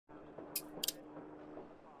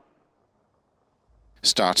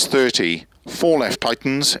Starts 30, 4 left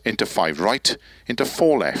tightens, into 5 right, into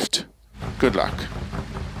 4 left. Good luck.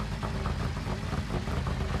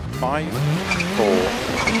 5, 4,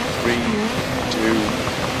 3, 2,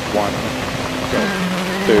 1, go.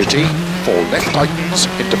 30, 4 left tightens,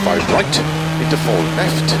 into 5 right, into 4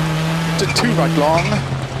 left, into 2 right long,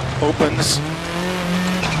 opens,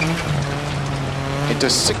 into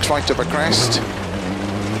 6 right of a crest,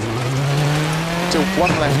 into 1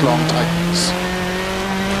 left long tightens,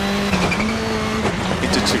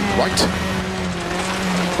 into 2 right,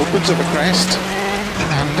 opens of a crest,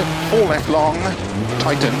 and 4 left long,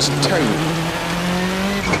 tightens toe,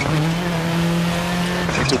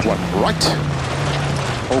 into 1 right,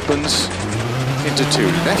 opens, into 2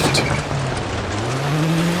 left,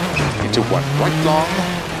 into 1 right long,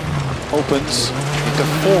 opens, into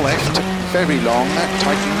 4 left, very long,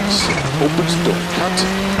 tightens, opens, don't cut,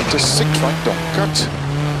 into 6 right, don't cut,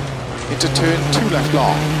 into turn 2 left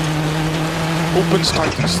long, opens,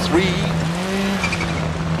 tightens 3,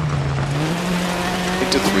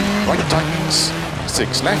 into 3 right tightens,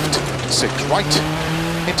 6 left, 6 right,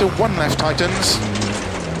 into 1 left tightens,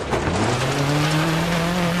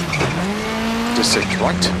 into 6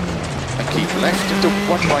 right, and keep left into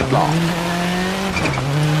 1 right long,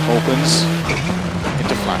 opens,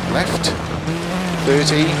 into flat left,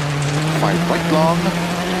 30, 5 right long,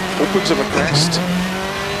 opens of a crest,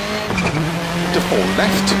 into 4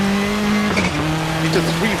 left, into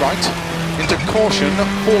 3 right, into caution,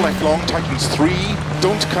 4 left long, tightens 3,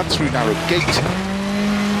 don't cut through narrow gate,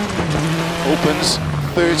 opens,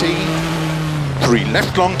 30, 3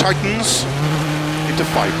 left long tightens, into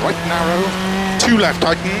 5 right narrow, 2 left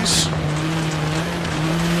tightens,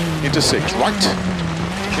 into 6 right,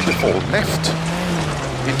 into 4 left,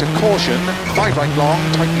 into caution, 5 right long,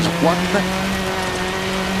 tightens 1,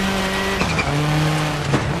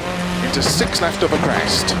 into 6 left of a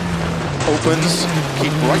crest, opens,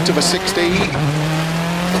 keep right of a 60,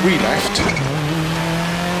 3 left,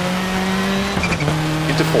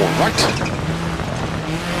 into 4 right,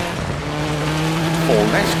 4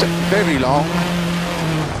 left, very long,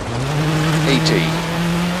 80,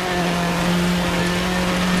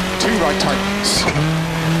 2 right tightens,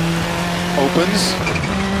 opens,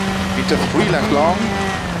 into 3 left long,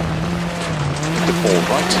 into 4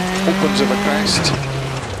 right, opens of a crest,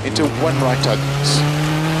 into 1 right tightens,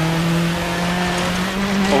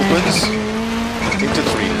 opens, into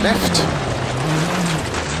 3 left,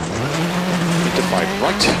 into 5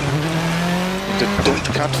 right, into don't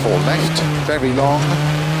cut 4 left, very long,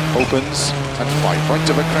 opens, and 5 right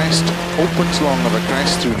of a crest, opens long of a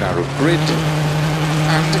crest through narrow grid,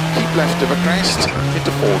 and keep left of a crest,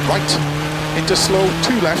 into 4 right, into slow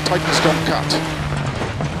 2 left, tightens don't cut,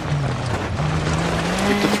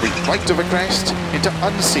 into 3 right of a crest, into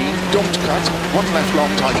unseen, don't cut, 1 left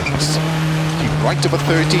long tightens, keep right of a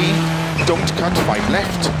 30, don't cut 5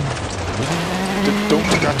 left, into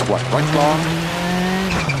don't cut 1 right long,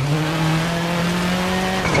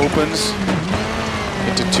 opens,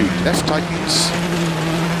 into 2 left tightens,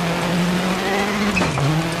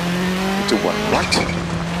 into 1 right,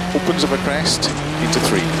 opens of a crest, into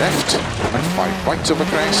 3 left, and 5 right of a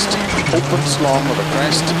crest, opens long of a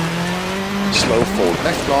crest, slow 4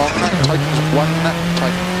 left long, tightens 1,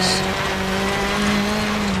 tightens.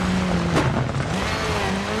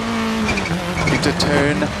 Into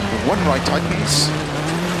turn 1 right tightens,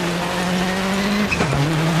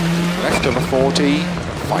 left of a 40,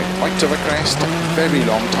 5 right of a crest, very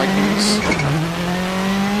long tightens,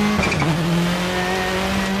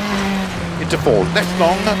 into 4 left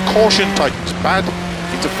long, caution tightens bad,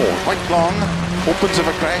 into 4 right long, opens of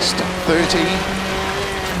a crest, 30,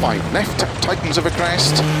 5 left, tightens of a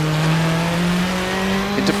crest,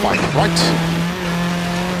 into 5 right,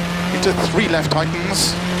 into 3 left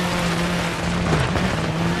tightens,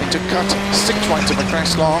 into cut, 6 right of a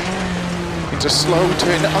crest long, into slow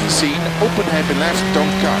turn unseen, open hairpin left,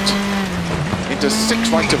 don't cut, into 6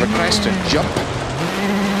 right of a crest and jump,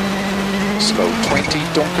 slow 20,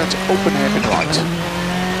 don't cut, open hairpin right,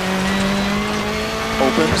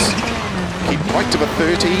 opens, keep right of a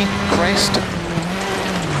 30, crest,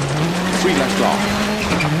 3 left long,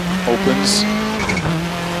 opens,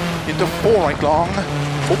 into 4 right long,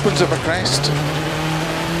 opens of a crest,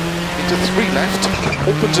 into 3 left,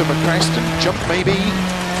 opens of a crest and jump maybe,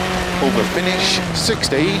 over finish,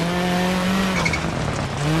 60,